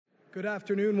Good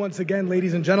afternoon once again,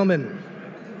 ladies and gentlemen.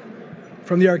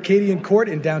 From the Arcadian Court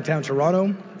in downtown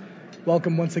Toronto,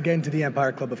 welcome once again to the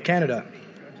Empire Club of Canada.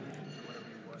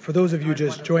 For those of you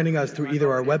just joining us through either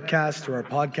our webcast or our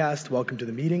podcast, welcome to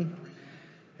the meeting.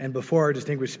 And before our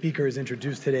distinguished speaker is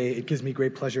introduced today, it gives me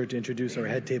great pleasure to introduce our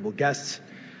head table guests.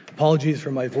 Apologies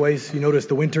for my voice. You notice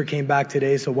the winter came back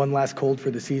today, so one last cold for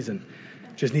the season.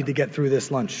 Just need to get through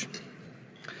this lunch.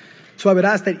 So I would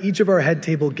ask that each of our head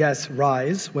table guests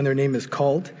rise when their name is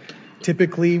called.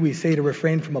 Typically, we say to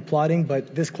refrain from applauding,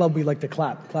 but this club we like to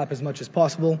clap as much as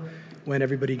possible when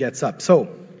everybody gets up.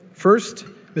 So, first,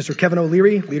 Mr. Kevin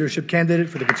O'Leary, leadership candidate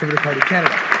for the Conservative Party of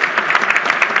Canada.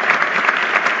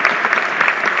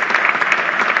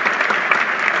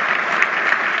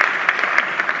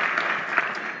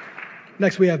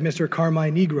 Next, we have Mr.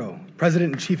 Carmine Negro,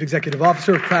 President and Chief Executive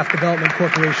Officer of Craft Development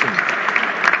Corporation.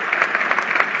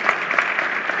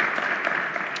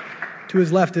 To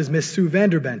his left is Ms. Sue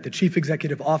Vanderbent, the Chief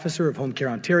Executive Officer of Home Care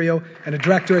Ontario and a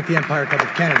Director at the Empire Club of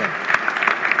Canada.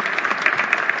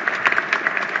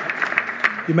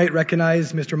 You might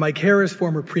recognize Mr. Mike Harris,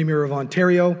 former Premier of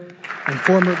Ontario and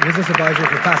former Business Advisor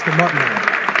for Pascal Martin.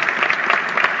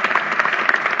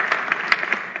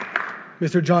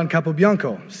 Mr. John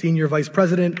Capobianco, Senior Vice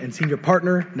President and Senior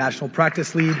Partner, National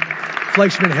Practice Lead,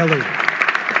 Fleischmann Hillard.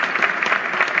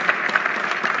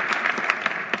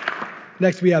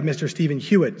 Next, we have Mr. Stephen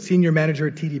Hewitt, Senior Manager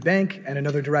at TD Bank and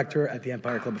another Director at the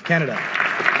Empire Club of Canada.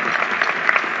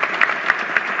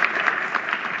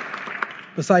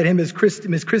 Beside him is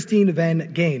Ms. Christine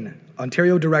Van Gain,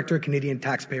 Ontario Director, Canadian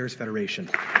Taxpayers Federation.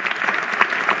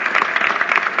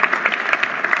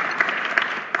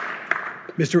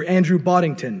 Mr. Andrew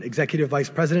Boddington, Executive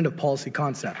Vice President of Policy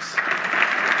Concepts.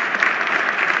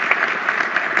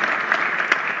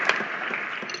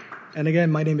 And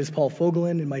again, my name is Paul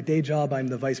Fogelin. In my day job, I'm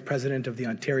the Vice President of the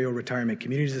Ontario Retirement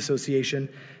Communities Association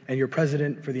and your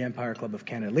President for the Empire Club of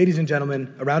Canada. Ladies and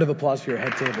gentlemen, a round of applause for your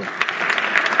head table.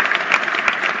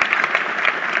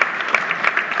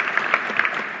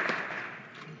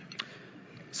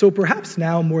 So perhaps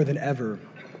now more than ever,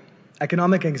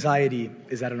 economic anxiety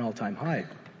is at an all-time high.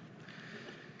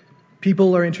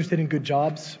 People are interested in good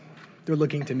jobs. They're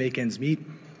looking to make ends meet,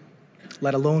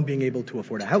 let alone being able to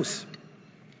afford a house.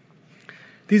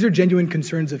 These are genuine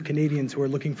concerns of Canadians who are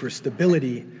looking for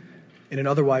stability in an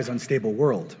otherwise unstable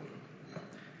world.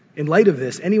 In light of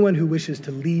this, anyone who wishes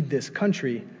to lead this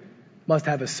country must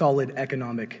have a solid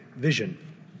economic vision.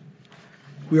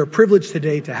 We are privileged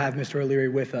today to have Mr. O'Leary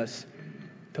with us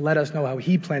to let us know how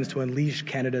he plans to unleash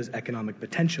Canada's economic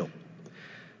potential.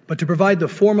 But to provide the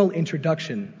formal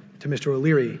introduction to Mr.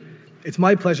 O'Leary, it's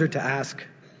my pleasure to ask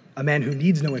a man who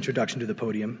needs no introduction to the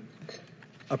podium,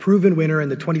 a proven winner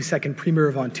and the 22nd Premier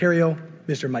of Ontario,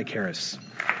 Mr. Mike Harris.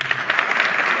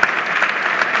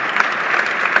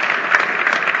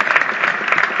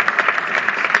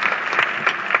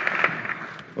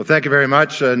 Well, thank you very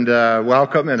much and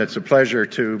welcome, and it's a pleasure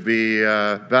to be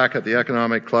back at the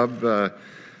Economic Club.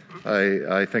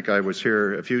 I think I was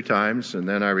here a few times, and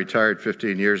then I retired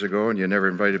 15 years ago, and you never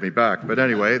invited me back. But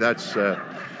anyway, that's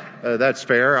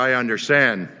fair. I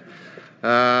understand.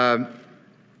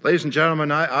 Ladies and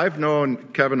gentlemen, I've known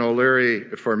Kevin O'Leary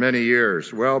for many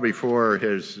years, well before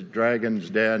his Dragon's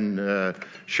Den,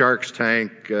 Shark's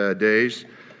Tank days.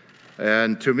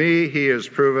 And to me, he has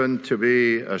proven to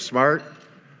be a smart,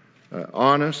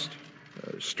 honest,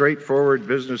 straightforward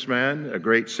businessman, a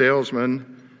great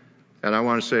salesman, and I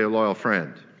want to say a loyal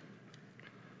friend.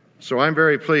 So I'm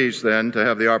very pleased then to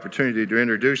have the opportunity to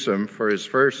introduce him for his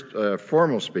first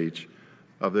formal speech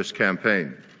of this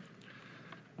campaign.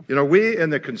 You know, we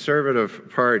in the Conservative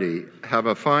Party have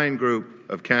a fine group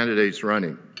of candidates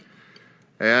running,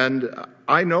 and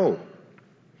I know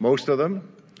most of them.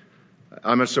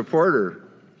 I'm a supporter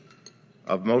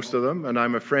of most of them, and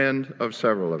I'm a friend of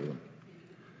several of them.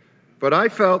 But I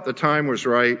felt the time was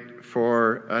right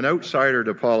for an outsider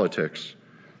to politics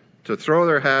to throw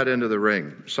their hat into the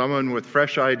ring, someone with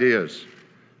fresh ideas,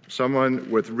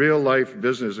 someone with real-life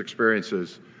business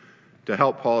experiences to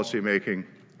help policymaking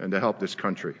and to help this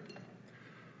country.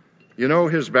 You know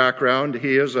his background.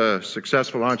 He is a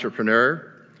successful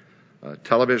entrepreneur, a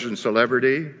television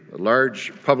celebrity, a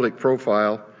large public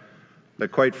profile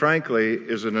that, quite frankly,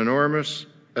 is an enormous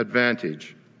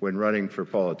advantage when running for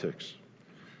politics.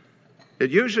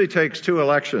 It usually takes 2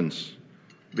 elections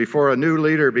before a new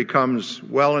leader becomes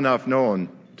well enough known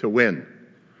to win.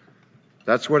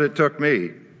 That's what it took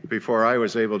me before I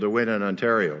was able to win in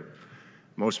Ontario.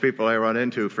 Most people I run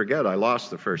into forget I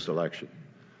lost the first election.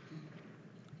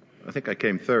 I think I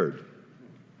came third.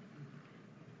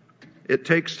 It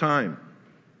takes time.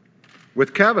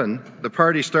 With Kevin, the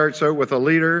party starts out with a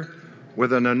leader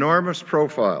with an enormous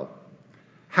profile.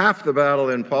 Half the battle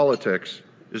in politics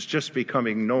is just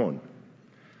becoming known.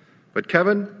 But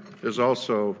Kevin is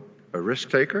also a risk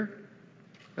taker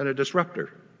and a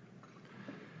disruptor.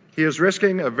 He is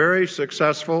risking a very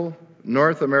successful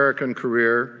North American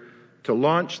career to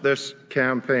launch this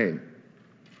campaign.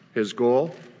 His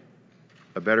goal,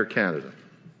 a better Canada.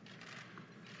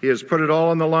 He has put it all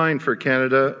on the line for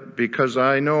Canada because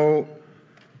I know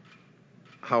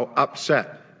how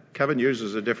upset, Kevin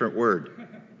uses a different word,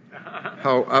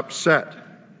 how upset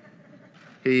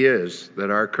he is that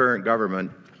our current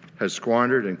government has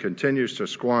squandered and continues to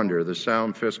squander the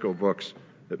sound fiscal books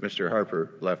that Mr.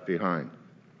 Harper left behind.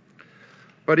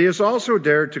 But he has also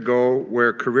dared to go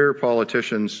where career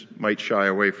politicians might shy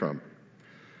away from,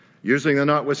 using the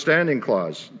notwithstanding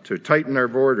clause to tighten our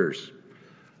borders,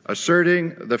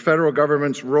 asserting the federal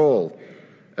government's role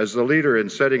as the leader in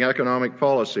setting economic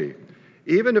policy,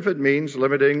 even if it means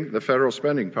limiting the federal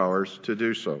spending powers to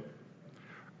do so,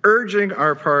 urging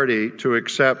our party to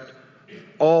accept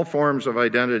all forms of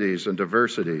identities and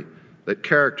diversity that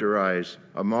characterize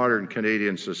a modern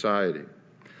Canadian society,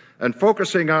 and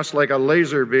focusing us like a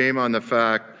laser beam on the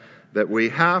fact that we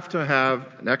have to have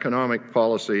an economic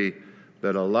policy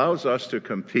that allows us to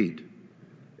compete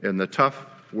in the tough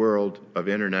world of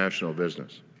international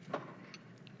business.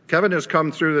 Kevin has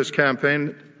come through this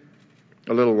campaign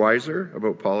a little wiser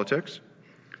about politics,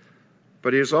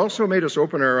 but he has also made us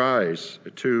open our eyes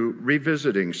to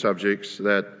revisiting subjects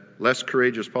that less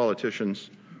courageous politicians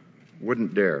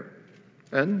wouldn't dare.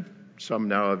 And some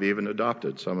now have even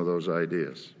adopted some of those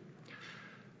ideas.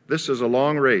 This is a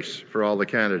long race for all the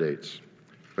candidates,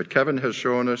 but Kevin has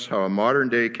shown us how a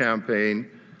modern-day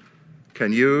campaign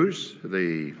can use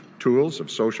the tools of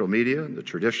social media and the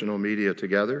traditional media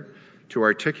together to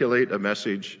articulate a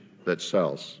message that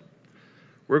sells.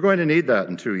 We're going to need that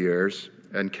in 2 years,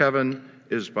 and Kevin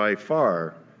is by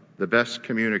far the best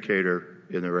communicator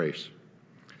in the race.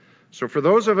 So for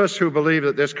those of us who believe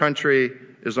that this country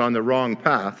is on the wrong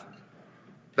path,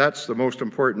 that's the most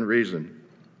important reason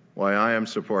why I am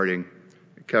supporting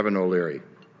Kevin O'Leary.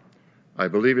 I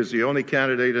believe he's the only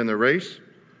candidate in the race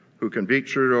who can beat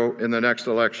Trudeau in the next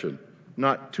election,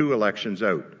 not 2 elections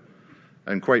out.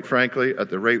 And quite frankly, at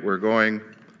the rate we're going,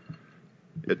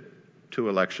 2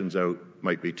 elections out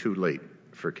might be too late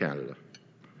for Canada.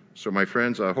 So my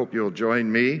friends, I hope you'll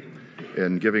join me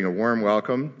in giving a warm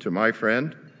welcome to my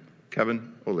friend,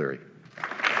 Kevin O'Leary.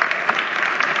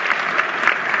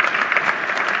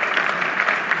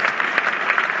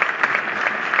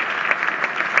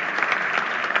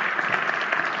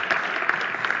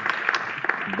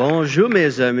 Bonjour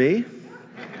mes amis.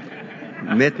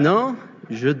 Maintenant,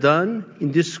 je donne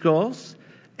un discours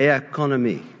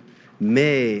économique,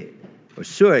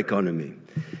 sur économie.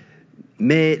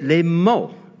 Mais les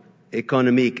mots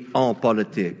économiques en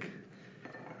politique,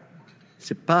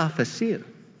 c'est pas facile.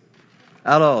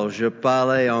 Alors, je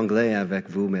parle anglais avec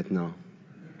vous maintenant.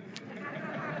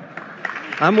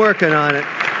 I'm working on it.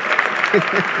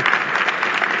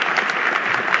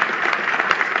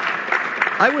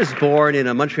 I was born in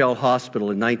a Montreal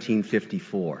hospital in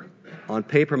 1954. On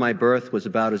paper, my birth was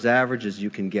about as average as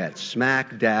you can get,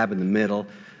 smack dab in the middle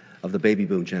of the baby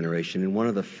boom generation in one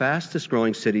of the fastest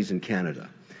growing cities in Canada.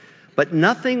 But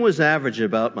nothing was average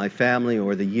about my family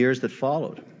or the years that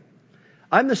followed.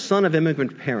 I'm the son of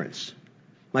immigrant parents.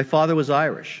 My father was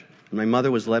Irish, and my mother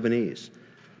was Lebanese.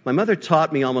 My mother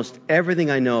taught me almost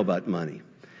everything I know about money,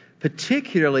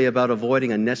 particularly about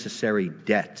avoiding unnecessary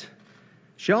debt.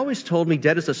 She always told me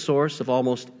debt is the source of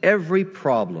almost every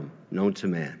problem known to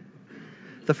man.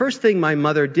 The first thing my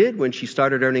mother did when she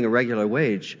started earning a regular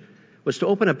wage was to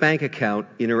open a bank account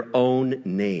in her own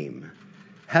name.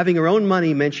 Having her own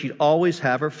money meant she'd always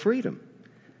have her freedom.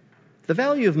 The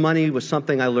value of money was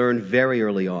something I learned very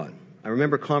early on. I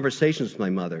remember conversations with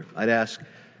my mother. I'd ask,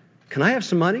 "Can I have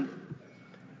some money?"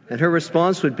 And her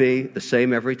response would be the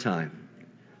same every time.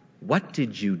 "What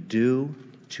did you do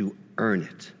to earn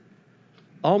it?"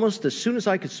 Almost as soon as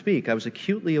I could speak, I was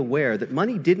acutely aware that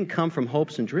money didn't come from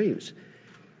hopes and dreams.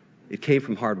 It came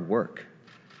from hard work.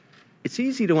 It's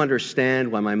easy to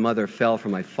understand why my mother fell for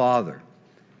my father.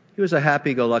 He was a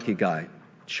happy-go-lucky guy,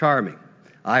 charming,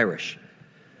 Irish.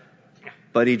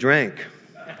 But he drank.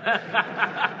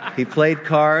 He played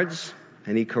cards,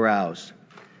 and he caroused.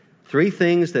 3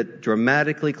 things that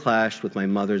dramatically clashed with my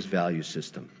mother's value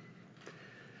system.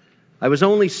 I was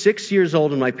only 6 years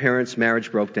old when my parents'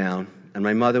 marriage broke down, and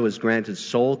my mother was granted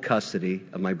sole custody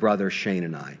of my brother Shane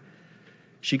and I.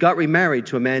 She got remarried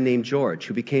to a man named George,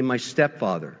 who became my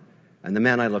stepfather and the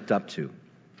man I looked up to.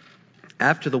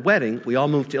 After the wedding, we all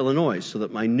moved to Illinois so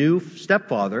that my new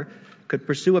stepfather could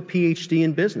pursue a PhD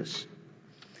in business.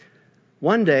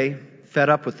 One day, fed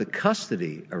up with the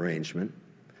custody arrangement,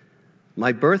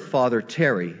 my birth father,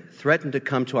 Terry, threatened to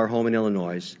come to our home in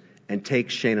Illinois and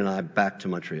take Shane and I back to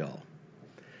Montreal.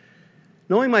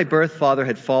 Knowing my birth father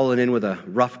had fallen in with a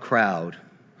rough crowd,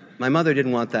 my mother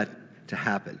didn't want that to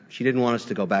happen. She didn't want us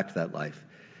to go back to that life.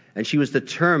 And she was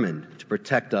determined to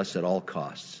protect us at all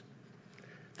costs.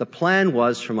 The plan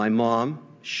was for my mom,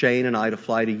 Shane, and I to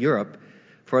fly to Europe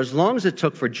for as long as it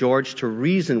took for George to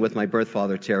reason with my birth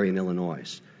father, Terry, in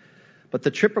Illinois. But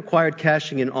the trip required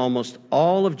cashing in almost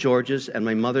all of George's and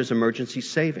my mother's emergency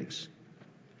savings.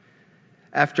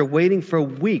 After waiting for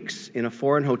weeks in a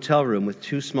foreign hotel room with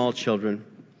 2 small children,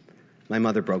 my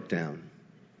mother broke down.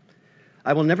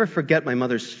 I will never forget my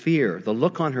mother's fear, the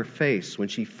look on her face when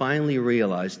she finally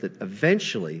realized that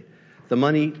eventually the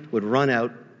money would run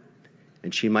out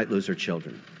and she might lose her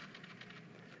children.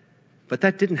 But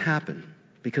that didn't happen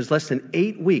because less than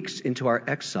 8 weeks into our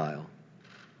exile,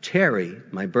 Terry,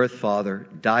 my birth father,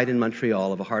 died in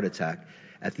Montreal of a heart attack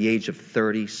at the age of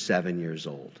 37 years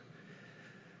old.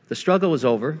 The struggle was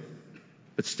over,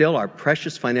 but still our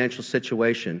precious financial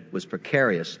situation was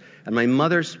precarious, and my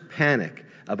mother's panic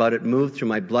about it moved through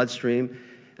my bloodstream,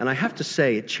 and I have to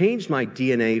say, it changed my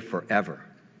DNA forever.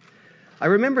 I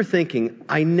remember thinking,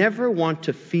 I never want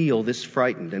to feel this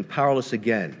frightened and powerless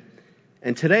again.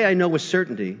 And today I know with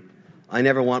certainty, I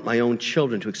never want my own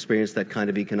children to experience that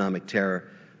kind of economic terror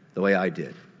the way I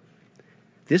did.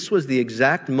 This was the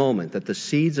exact moment that the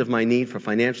seeds of my need for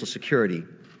financial security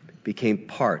became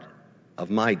part of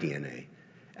my DNA,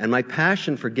 and my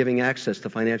passion for giving access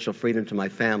to financial freedom to my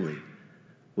family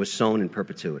was sown in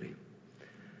perpetuity.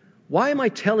 Why am I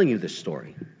telling you this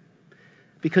story?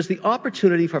 Because the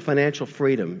opportunity for financial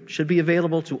freedom should be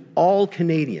available to all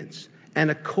Canadians and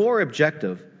a core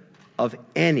objective of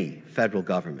any federal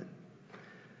government.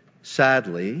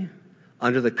 Sadly,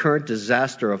 under the current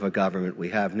disaster of a government we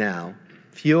have now,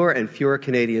 fewer and fewer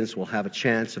Canadians will have a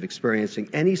chance of experiencing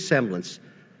any semblance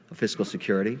of fiscal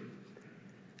security.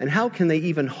 And how can they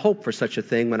even hope for such a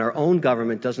thing when our own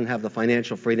government doesn't have the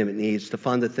financial freedom it needs to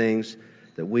fund the things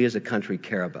that we as a country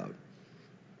care about?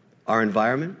 Our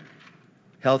environment,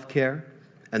 healthcare,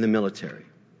 and the military.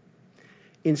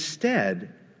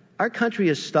 Instead, our country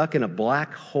is stuck in a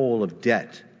black hole of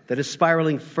debt that is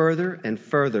spiraling further and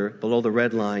further below the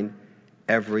red line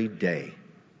every day.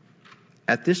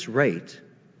 At this rate,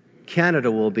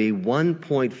 Canada will be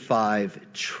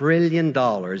 $1.5 trillion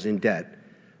in debt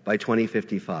by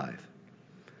 2055.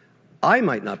 I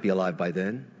might not be alive by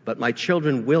then, but my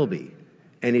children will be,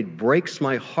 and it breaks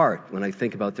my heart when I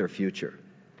think about their future.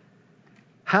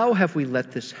 How have we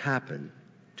let this happen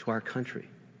to our country?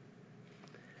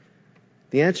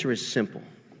 The answer is simple.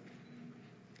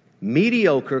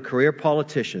 Mediocre career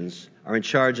politicians are in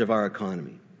charge of our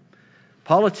economy.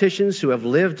 Politicians who have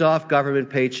lived off government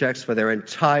paychecks for their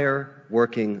entire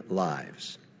working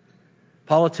lives.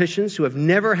 Politicians who have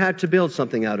never had to build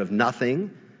something out of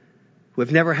nothing, who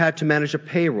have never had to manage a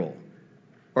payroll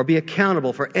or be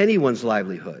accountable for anyone's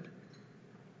livelihood.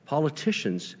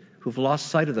 Politicians who've lost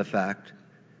sight of the fact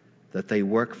that they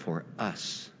work for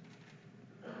us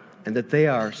and that they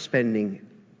are spending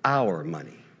our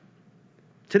money.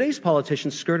 Today's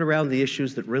politicians skirt around the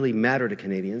issues that really matter to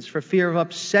Canadians for fear of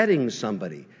upsetting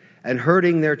somebody and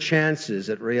hurting their chances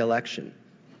at re-election.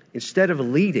 Instead of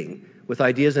leading with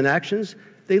ideas and actions,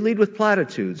 they lead with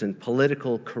platitudes and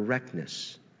political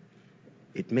correctness.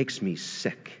 It makes me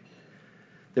sick.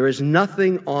 There is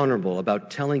nothing honorable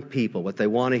about telling people what they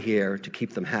want to hear to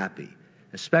keep them happy,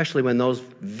 especially when those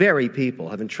very people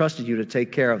have entrusted you to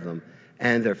take care of them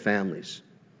and their families.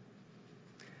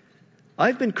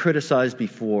 I've been criticized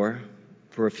before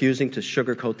for refusing to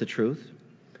sugarcoat the truth.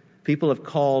 People have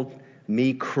called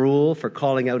me cruel for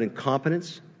calling out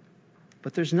incompetence,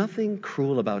 but there's nothing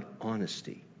cruel about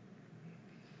honesty.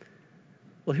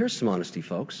 Well, here's some honesty,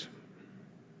 folks.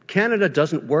 Canada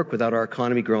doesn't work without our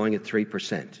economy growing at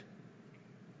 3%.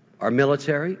 Our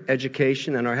military,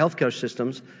 education, and our healthcare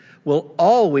systems will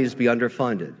always be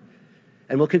underfunded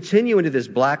and will continue into this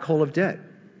black hole of debt.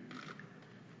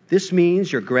 This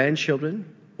means your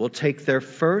grandchildren will take their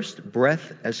first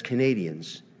breath as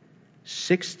Canadians,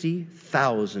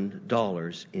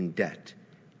 $60,000 in debt,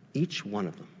 each one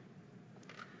of them.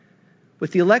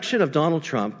 With the election of Donald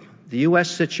Trump, the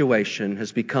U.S. situation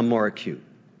has become more acute.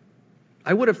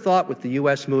 I would have thought with the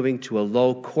U.S. moving to a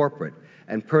low corporate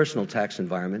and personal tax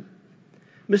environment,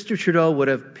 Mr. Trudeau would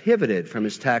have pivoted from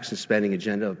his tax and spending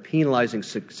agenda of penalizing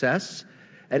success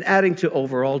and adding to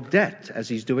overall debt, as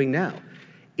he's doing now.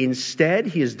 Instead,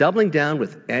 he is doubling down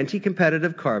with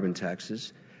anti-competitive carbon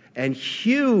taxes and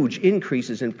huge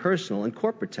increases in personal and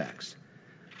corporate tax.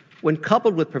 When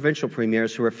coupled with provincial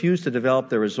premiers who refuse to develop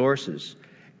their resources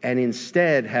and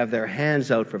instead have their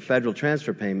hands out for federal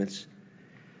transfer payments,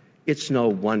 it's no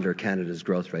wonder Canada's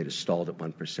growth rate is stalled at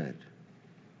 1%.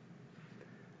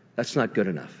 That's not good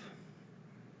enough.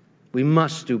 We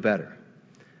must do better.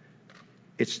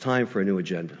 It's time for a new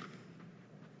agenda.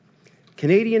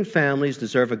 Canadian families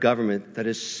deserve a government that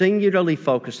is singularly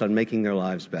focused on making their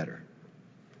lives better.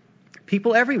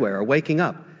 People everywhere are waking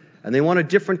up, and they want a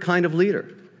different kind of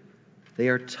leader. They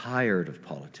are tired of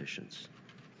politicians.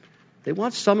 They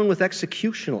want someone with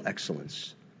executional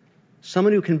excellence,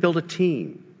 someone who can build a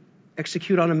team,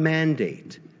 execute on a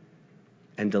mandate,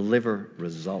 and deliver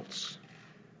results.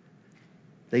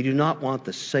 They do not want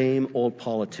the same old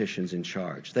politicians in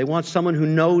charge. They want someone who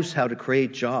knows how to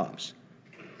create jobs.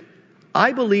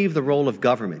 I believe the role of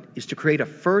government is to create a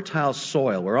fertile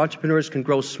soil where entrepreneurs can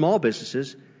grow small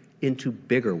businesses into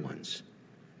bigger ones.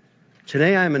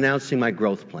 Today I am announcing my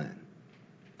growth plan,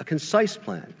 a concise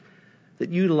plan that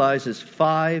utilizes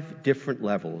 5 different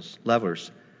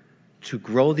levers to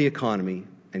grow the economy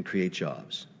and create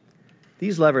jobs.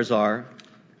 These levers are: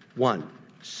 1,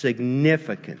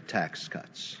 significant tax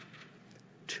cuts;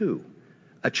 2,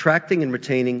 attracting and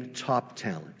retaining top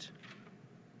talent;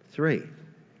 3,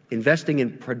 investing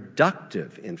in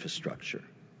productive infrastructure;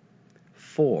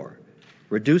 4,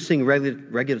 reducing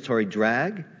regulatory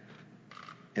drag;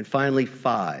 and finally,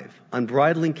 5,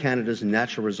 unbridling Canada's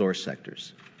natural resource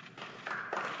sectors.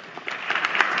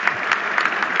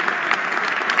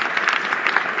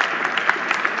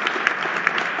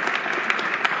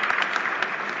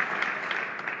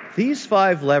 These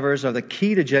 5 levers are the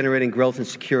key to generating growth and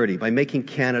security by making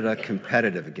Canada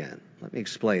competitive again. Let me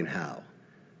explain how.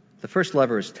 The first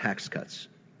lever is tax cuts.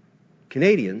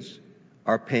 Canadians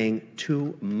are paying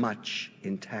too much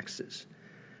in taxes.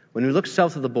 When we look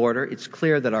south of the border, it's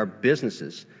clear that our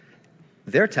businesses,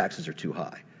 their taxes are too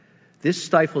high. This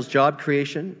stifles job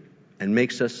creation and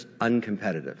makes us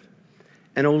uncompetitive.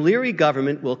 An O'Leary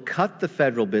government will cut the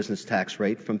federal business tax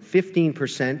rate from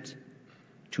 15%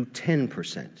 to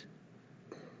 10%.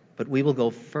 But we will go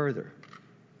further.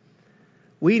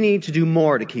 We need to do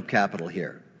more to keep capital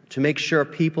here, to make sure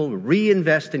people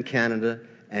reinvest in Canada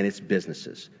and its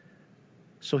businesses.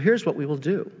 So here's what we will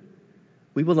do.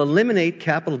 We will eliminate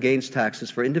capital gains taxes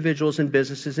for individuals and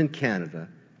businesses in Canada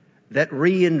that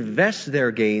reinvest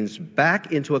their gains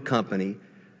back into a company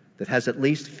that has at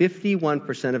least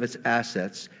 51% of its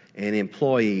assets and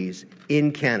employees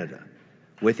in Canada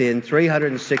within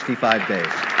 365 days.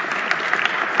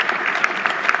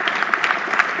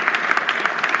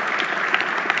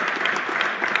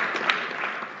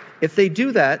 If they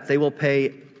do that, they will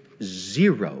pay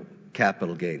 0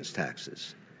 capital gains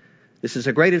taxes. This is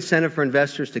a great incentive for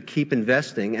investors to keep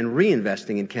investing and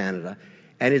reinvesting in Canada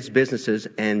and its businesses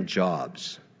and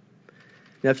jobs.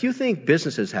 Now, if you think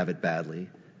businesses have it badly,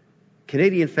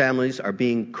 Canadian families are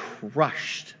being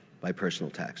crushed by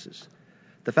personal taxes.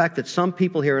 The fact that some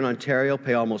people here in Ontario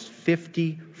pay almost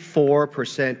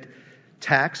 54%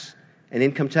 tax and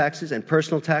income taxes and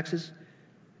personal taxes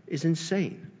is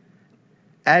insane.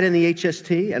 Add in the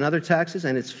HST and other taxes,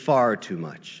 and it's far too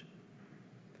much.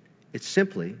 It's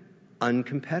simply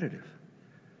uncompetitive.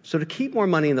 So to keep more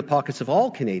money in the pockets of all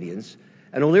Canadians,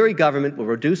 an O'Leary government will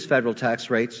reduce federal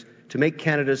tax rates to make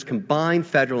Canada's combined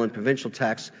federal and provincial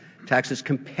taxes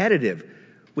competitive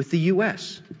with the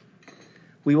U.S.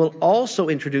 We will also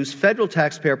introduce federal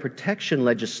taxpayer protection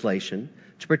legislation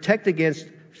to protect against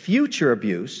future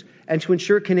abuse and to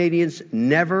ensure Canadians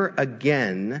never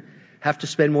again have to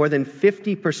spend more than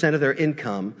 50% of their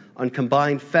income on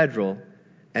combined federal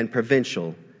and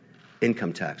provincial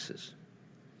income taxes.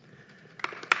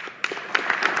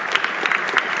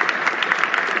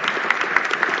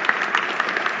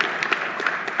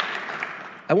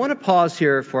 I want to pause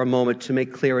here for a moment to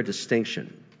make clear a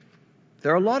distinction.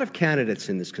 There are a lot of candidates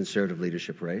in this Conservative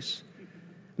leadership race.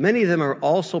 Many of them are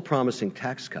also promising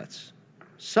tax cuts.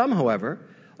 Some, however,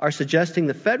 are suggesting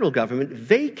the federal government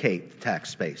vacate the tax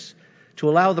space to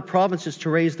allow the provinces to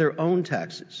raise their own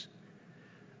taxes.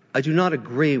 I do not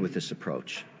agree with this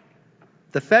approach.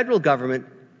 The federal government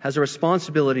has a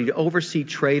responsibility to oversee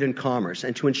trade and commerce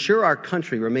and to ensure our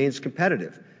country remains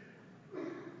competitive.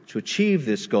 To achieve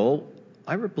this goal,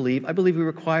 I believe we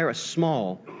require a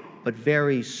small but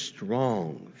very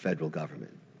strong federal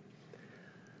government.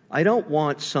 I don't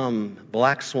want some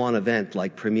black swan event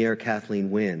like Premier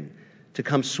Kathleen Wynne to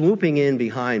come swooping in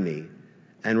behind me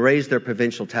and raise their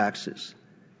provincial taxes.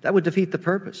 That would defeat the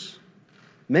purpose.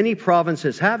 Many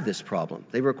provinces have this problem.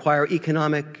 They require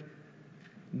economic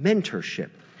mentorship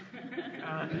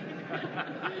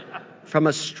from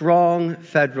a strong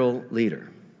federal leader.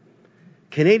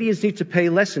 Canadians need to pay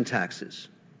less in taxes.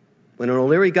 When an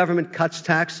O'Leary government cuts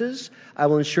taxes, I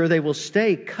will ensure they will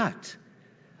stay cut.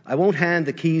 I won't hand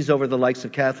the keys over to the likes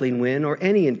of Kathleen Wynne or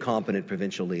any incompetent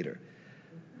provincial leader.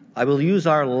 I will use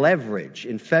our leverage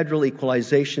in federal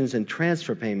equalizations and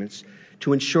transfer payments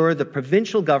to ensure the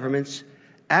provincial governments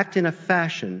act in a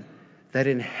fashion that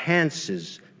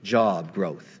enhances job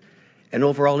growth and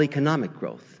overall economic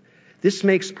growth. This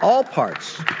makes all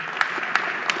parts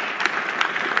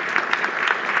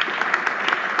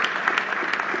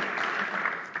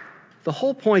the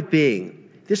whole point being,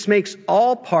 this makes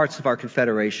all parts of our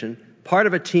Confederation part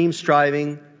of a team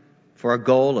striving for a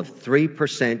goal of 3%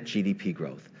 GDP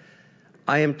growth.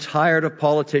 I am tired of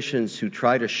politicians who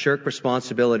try to shirk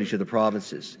responsibility to the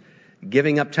provinces.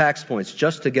 Giving up tax points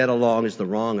just to get along is the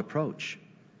wrong approach.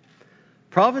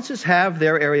 Provinces have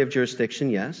their area of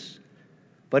jurisdiction, yes,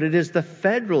 but it is the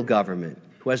federal government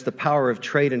who has the power of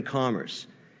trade and commerce,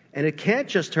 and it can't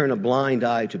just turn a blind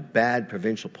eye to bad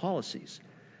provincial policies.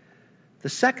 The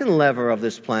second lever of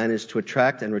this plan is to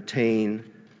attract and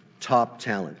retain top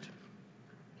talent.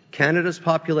 Canada's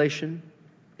population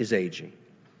is aging,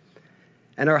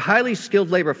 and our highly skilled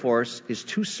labor force is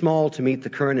too small to meet the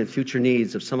current and future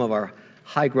needs of some of our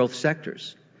high-growth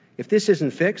sectors. If this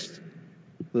isn't fixed,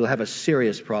 we'll have a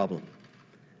serious problem.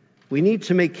 We need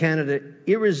to make Canada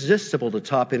irresistible to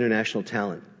top international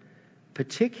talent,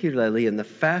 particularly in the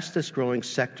fastest-growing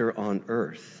sector on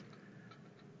earth,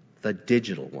 the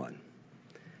digital one.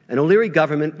 An O'Leary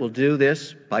government will do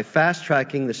this by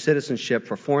fast-tracking the citizenship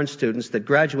for foreign students that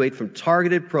graduate from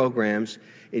targeted programs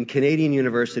in Canadian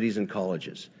universities and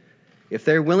colleges. If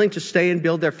they're willing to stay and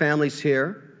build their families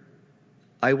here,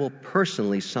 I will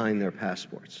personally sign their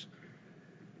passports.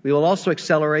 We will also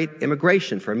accelerate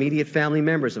immigration for immediate family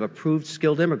members of approved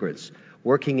skilled immigrants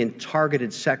working in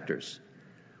targeted sectors,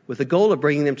 with the goal of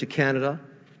bringing them to Canada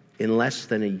in less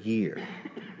than a year.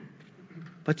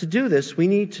 But to do this, we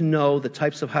need to know the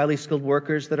types of highly skilled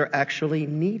workers that are actually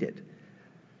needed.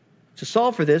 To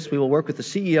solve for this, we will work with the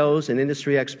CEOs and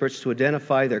industry experts to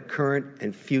identify their current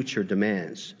and future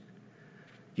demands.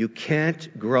 You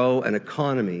can't grow an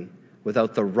economy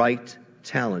without the right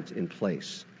talent in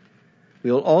place.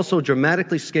 We will also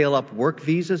dramatically scale up work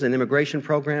visas and immigration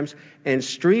programs and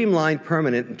streamline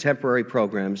permanent and temporary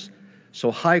programs so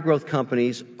high-growth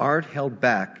companies aren't held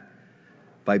back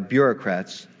by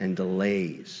bureaucrats and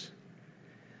delays.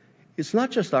 It's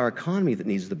not just our economy that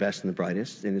needs the best and the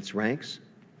brightest in its ranks,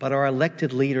 but our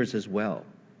elected leaders as well.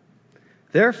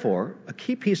 Therefore, a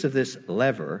key piece of this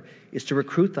lever is to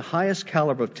recruit the highest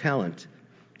caliber of talent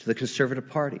to the Conservative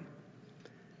Party.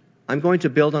 I'm going to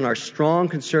build on our strong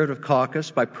Conservative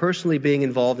caucus by personally being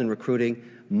involved in recruiting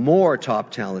more top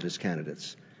talent as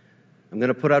candidates. I'm going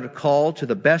to put out a call to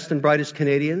the best and brightest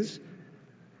Canadians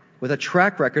with a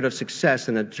track record of success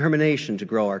and a determination to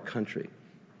grow our country.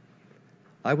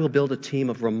 I will build a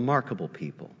team of remarkable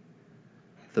people,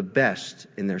 the best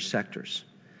in their sectors.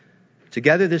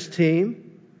 Together, this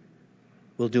team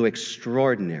will do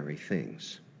extraordinary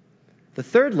things. The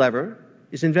third lever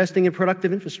is investing in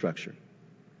productive infrastructure.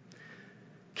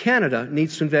 Canada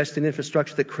needs to invest in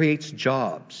infrastructure that creates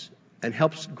jobs and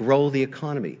helps grow the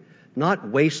economy, not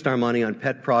waste our money on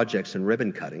pet projects and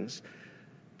ribbon cuttings.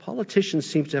 Politicians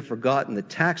seem to have forgotten that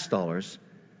tax dollars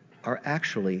are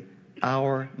actually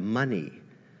our money,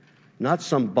 not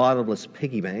some bottomless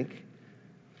piggy bank.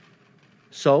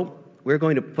 So we're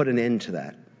going to put an end to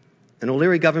that. An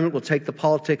O'Leary government will take the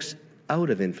politics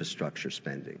out of infrastructure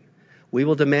spending. We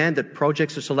will demand that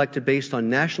projects are selected based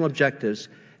on national objectives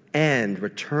and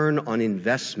return on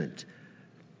investment,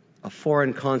 a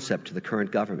foreign concept to the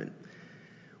current government.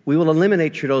 We will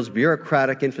eliminate Trudeau's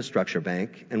bureaucratic infrastructure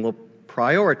bank and will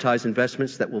prioritize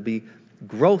investments that will be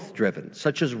growth-driven,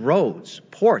 such as roads,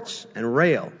 ports, and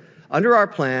rail. Under our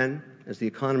plan, as the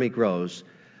economy grows,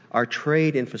 our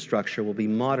trade infrastructure will be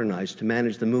modernized to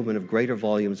manage the movement of greater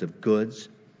volumes of goods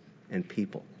and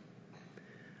people.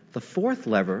 The fourth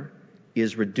lever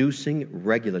is reducing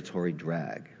regulatory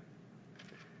drag.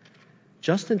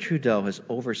 Justin Trudeau has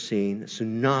overseen a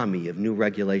tsunami of new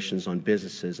regulations on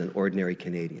businesses and ordinary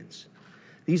Canadians.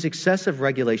 These excessive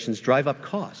regulations drive up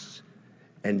costs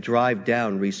and drive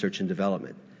down research and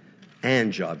development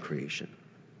and job creation.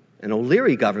 An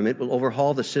O'Leary government will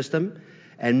overhaul the system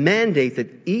and mandate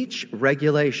that each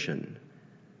regulation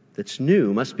that's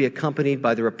new must be accompanied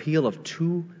by the repeal of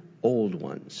 2 old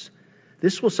ones.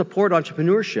 This will support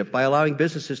entrepreneurship by allowing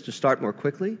businesses to start more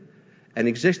quickly and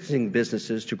existing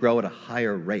businesses to grow at a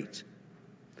higher rate.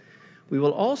 We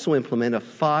will also implement a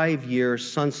 5-year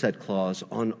sunset clause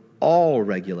on all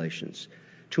regulations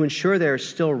to ensure they are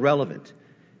still relevant.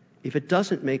 If it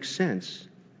doesn't make sense,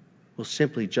 we'll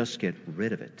simply just get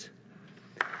rid of it.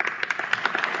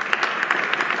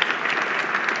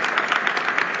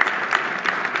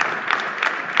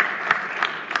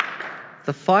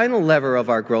 The final lever of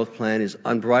our growth plan is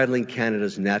unbridling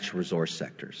Canada's natural resource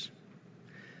sectors.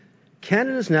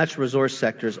 Canada's natural resource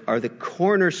sectors are the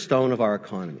cornerstone of our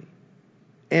economy.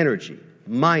 Energy,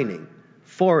 mining,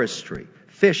 forestry,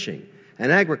 fishing,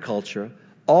 and agriculture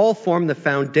all form the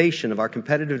foundation of our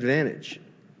competitive advantage.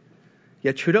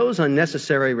 Yet Trudeau's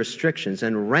unnecessary restrictions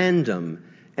and random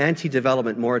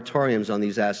anti-development moratoriums on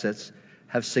these assets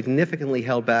have significantly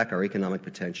held back our economic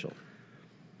potential.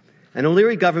 An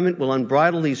O'Leary government will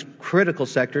unbridle these critical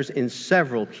sectors in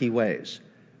several key ways.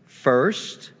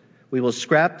 First, we will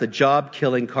scrap the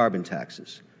job-killing carbon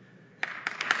taxes.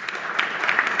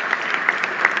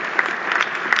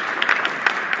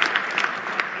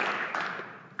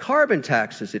 Carbon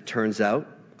taxes, it turns out,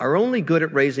 are only good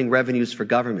at raising revenues for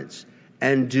governments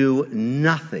and do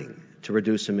nothing to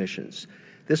reduce emissions.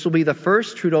 This will be the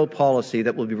first Trudeau policy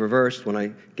that will be reversed when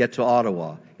I get to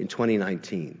Ottawa in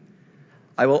 2019.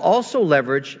 I will also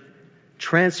leverage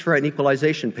transfer and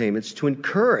equalization payments to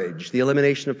encourage the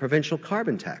elimination of provincial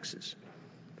carbon taxes.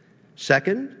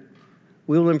 Second,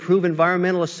 we will improve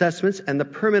environmental assessments and the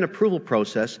permit approval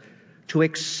process to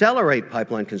accelerate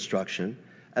pipeline construction,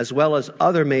 as well as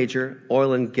other major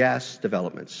oil and gas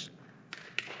developments.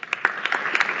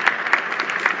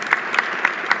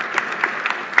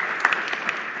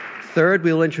 Third,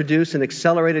 we will introduce an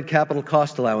accelerated capital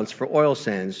cost allowance for oil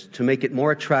sands to make it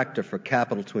more attractive for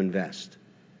capital to invest.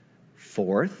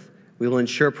 Fourth, we will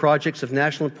ensure projects of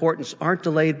national importance aren't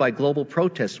delayed by global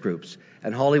protest groups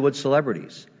and Hollywood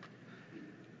celebrities.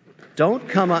 Don't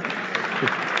come up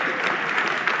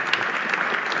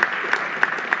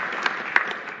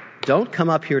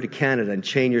here to Canada and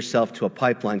chain yourself to a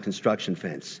pipeline construction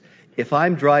fence. If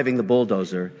I'm driving the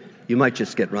bulldozer, you might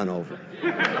just get run over.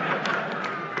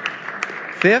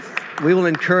 Fifth, we will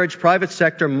encourage private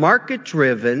sector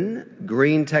market-driven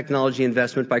green technology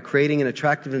investment by creating an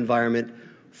attractive environment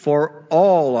for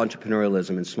all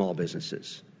entrepreneurialism and small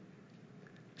businesses.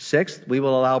 Sixth, we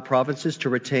will allow provinces to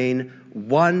retain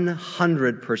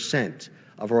 100%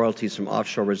 of royalties from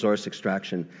offshore resource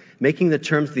extraction, making the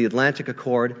terms of the Atlantic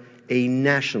Accord a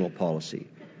national policy.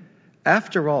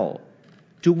 After all,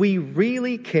 do we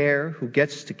really care who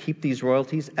gets to keep these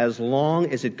royalties as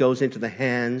long as it goes into the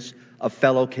hands of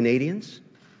fellow Canadians?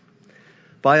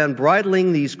 By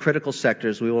unbridling these critical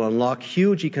sectors, we will unlock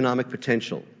huge economic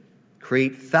potential,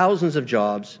 create thousands of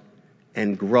jobs,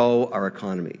 and grow our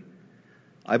economy.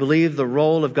 I believe the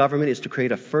role of government is to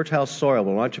create a fertile soil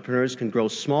where entrepreneurs can grow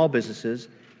small businesses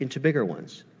into bigger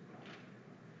ones.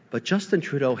 But Justin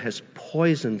Trudeau has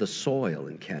poisoned the soil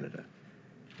in Canada,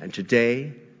 and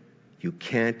today you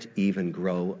can't even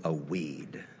grow a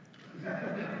weed.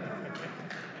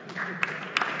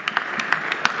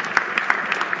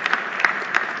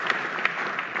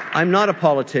 I'm not a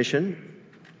politician,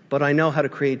 but I know how to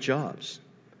create jobs.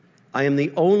 I am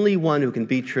the only one who can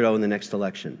beat Trudeau in the next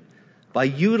election by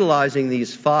utilizing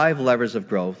these 5 levers of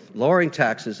growth: lowering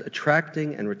taxes,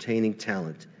 attracting and retaining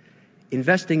talent,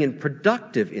 investing in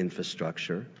productive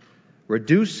infrastructure,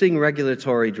 reducing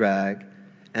regulatory drag,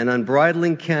 and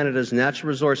unbridling Canada's natural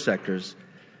resource sectors.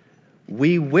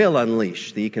 We will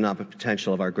unleash the economic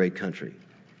potential of our great country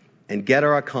and get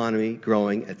our economy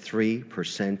growing at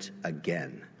 3%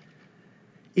 again.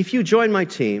 If you join my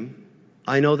team,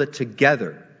 I know that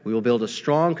together we will build a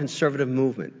strong conservative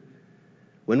movement.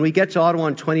 When we get to Ottawa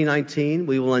in 2019,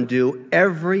 we will undo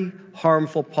every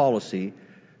harmful policy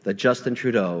that Justin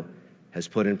Trudeau has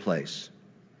put in place.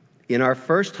 In our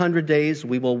first 100 days,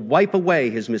 we will wipe away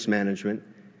his mismanagement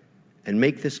and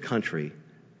make this country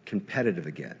competitive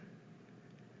again.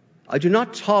 I do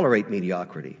not tolerate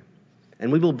mediocrity,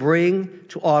 and we will bring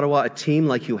to Ottawa a team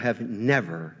like you have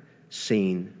never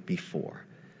seen before.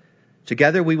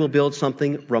 Together, we will build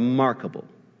something remarkable.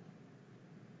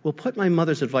 We'll put my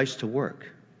mother's advice to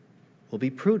work. We'll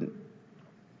be prudent.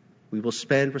 We will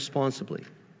spend responsibly.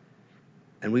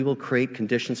 And we will create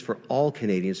conditions for all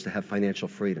Canadians to have financial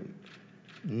freedom.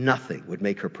 Nothing would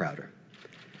make her prouder.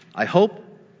 I hope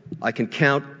I can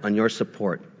count on your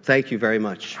support. Thank you very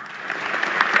much.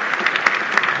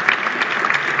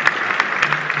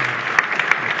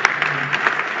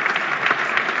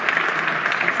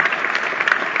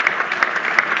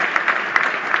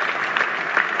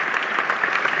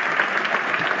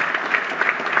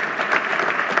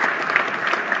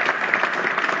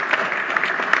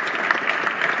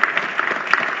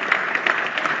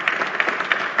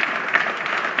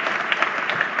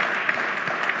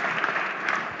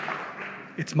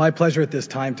 It's my pleasure at this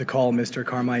time to call Mr.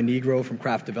 Carmine Negro from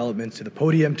Craft Developments to the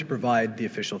podium to provide the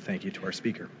official thank you to our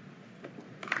speaker.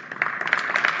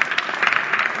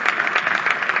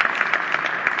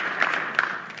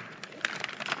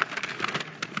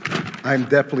 I'm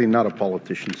definitely not a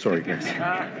politician. Sorry, guys.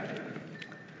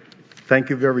 Thank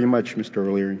you very much, Mr.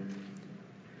 O'Leary,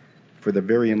 for the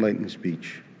very enlightening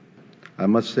speech. I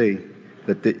must say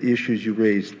that the issues you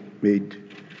raised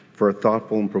made for a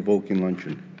thoughtful and provoking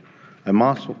luncheon. I'm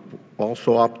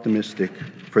also optimistic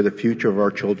for the future of our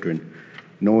children,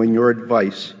 knowing your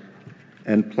advice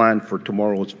and plan for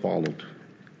tomorrow is followed.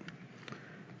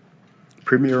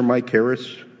 Premier Mike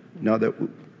Harris, now that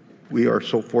we are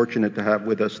so fortunate to have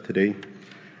with us today,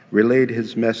 relayed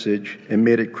his message and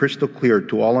made it crystal clear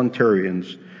to all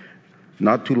Ontarians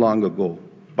not too long ago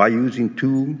by using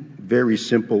two very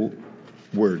simple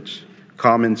words: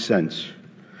 common sense.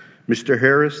 Mr.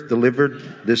 Harris delivered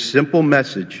this simple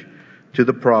message to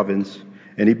the province,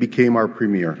 and he became our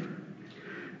premier.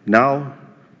 Now,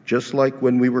 just like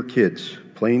when we were kids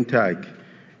playing tag,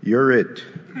 you're it.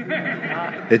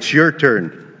 It's your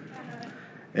turn.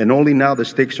 And only now the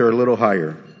stakes are a little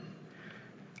higher.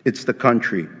 It's the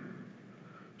country.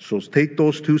 So take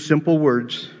those two simple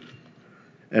words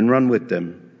and run with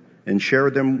them and share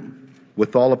them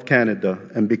with all of Canada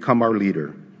and become our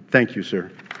leader. Thank you,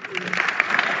 sir.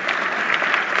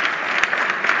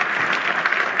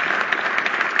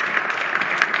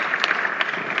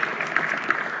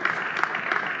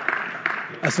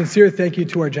 A sincere thank you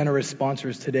to our generous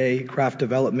sponsors today, Craft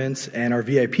Developments, and our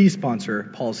VIP sponsor,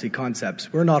 Policy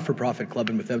Concepts. We're a not-for-profit club,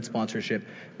 and without sponsorship,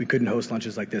 we couldn't host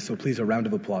lunches like this, so please a round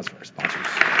of applause for our sponsors.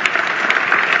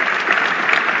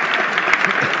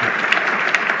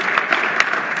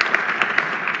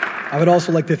 I would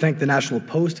also like to thank the National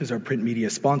Post as our print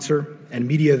media sponsor, and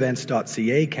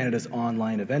MediaEvents.ca, Canada's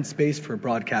online event space, for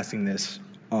broadcasting this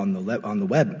on the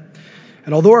web.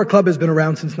 And although our club has been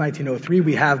around since 1903,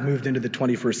 we have moved into the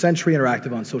 21st century and are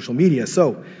active on social media.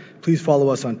 So please follow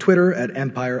us on Twitter at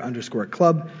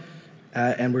Empire_Club.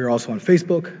 And we are also on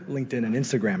Facebook, LinkedIn, and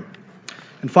Instagram.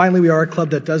 And finally, we are a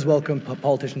club that does welcome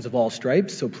politicians of all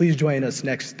stripes. So please join us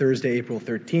next Thursday, April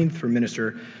 13th, for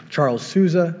Minister Charles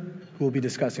Sousa, who will be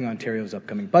discussing Ontario's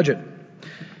upcoming budget.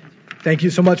 Thank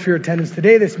you so much for your attendance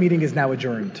today. This meeting is now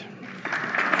adjourned.